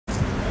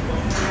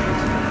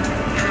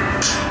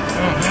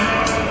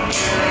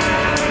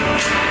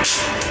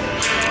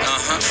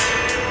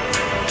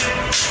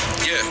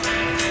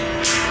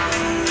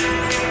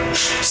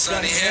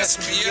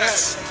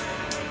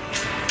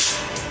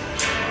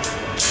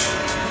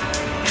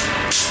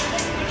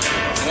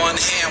one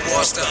hand,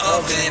 wash the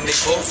other, and they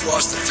both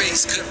wash the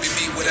face. Couldn't be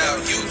me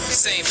without you.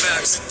 Same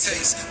vibes and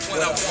taste.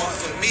 What I want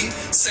for me,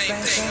 same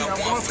thing I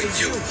want for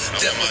you.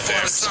 Death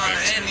before the son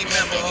of any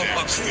member of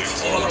my crew.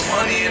 All the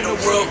money in the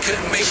world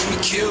couldn't make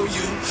me kill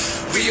you.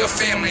 We are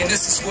family, and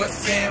this is what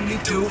family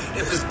do.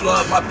 If it's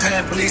blood, my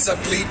pen bleeds, I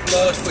bleed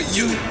blood for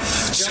you.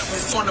 Jump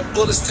in front of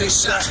bullets, take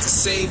shots to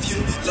save you.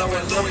 Love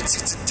and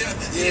loyalty to death,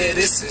 yeah,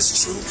 this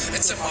is true.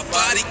 Until my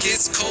body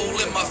gets cold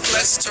and my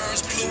flesh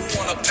turns blue.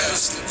 On a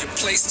pedestal, you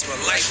placed your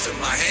life in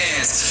my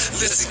hands.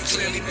 Listen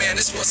clearly, man,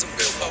 this wasn't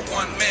built by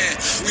one man.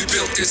 We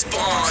built this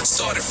bond,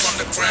 started from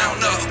the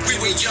ground up.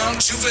 We were young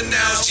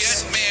juveniles,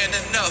 yet man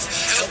enough.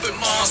 Helping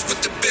moms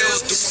with the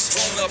bills, doing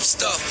grown-up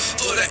stuff.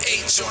 Put an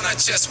H on our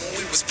chest when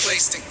we was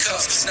placed in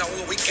cuffs. Now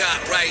what we got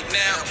right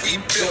now, we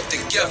built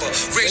together.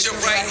 Raise your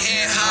right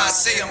hand high,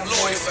 say I'm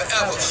loyal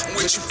forever.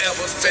 Would you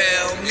ever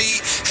fail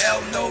me?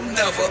 Hell no,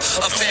 never.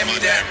 A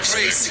family that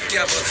prays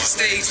together,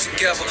 stays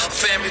together. A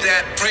family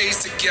that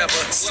prays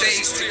together,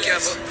 stays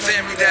together.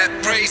 Family that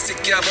prays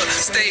together,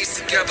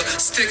 stays together.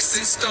 Sticks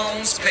and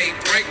stones may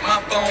break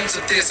my bones.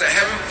 If there's a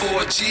heaven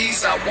for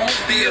G's, I won't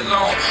be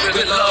alone.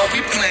 With love,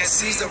 we plant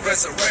seeds to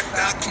resurrect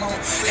our clone.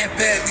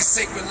 Embed these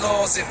sacred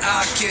laws in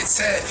our kids'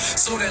 head,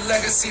 so that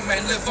legacy may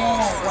live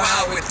on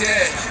while we're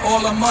dead.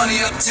 All the money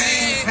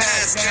obtained,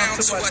 passed down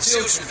to our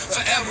children,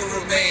 forever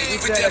remain.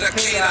 We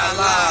dedicate our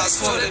lives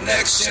for the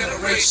next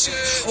generation.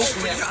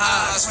 Open your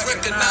eyes,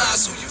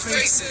 recognize who you're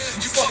facing.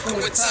 You fucking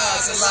with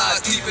ties and lies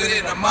deeper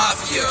than the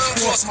mafia.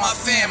 Cross my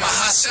fam, my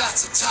hot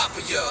shots on top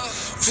of ya.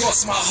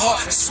 Cross my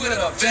heart and swear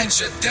to avenge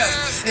your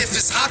death. If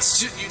it's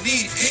oxygen you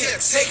need, here,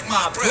 take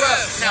my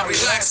breath. Now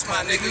relax,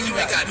 my nigga, you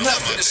ain't got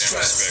nothing to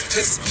stress.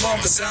 Cause as long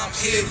as I'm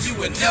here, you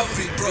will never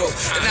be broke.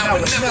 And I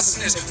will never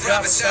snitch,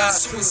 rabbit die,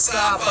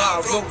 suicide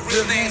by rope.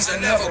 Real names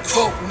I never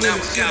quote. Now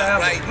we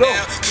got right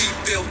now, we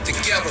built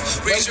together.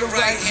 Raise your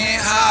right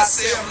hand high,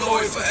 say I'm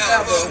loyal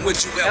forever. Would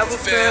you ever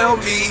fail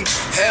me?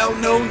 Hell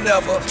no,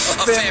 never.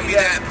 A family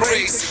that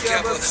prays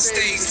together,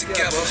 stays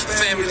together.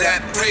 Family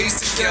that prays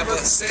together,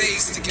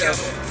 stays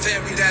together.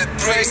 Family that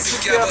prays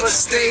together,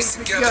 stays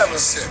together.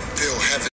 Bill Heaven.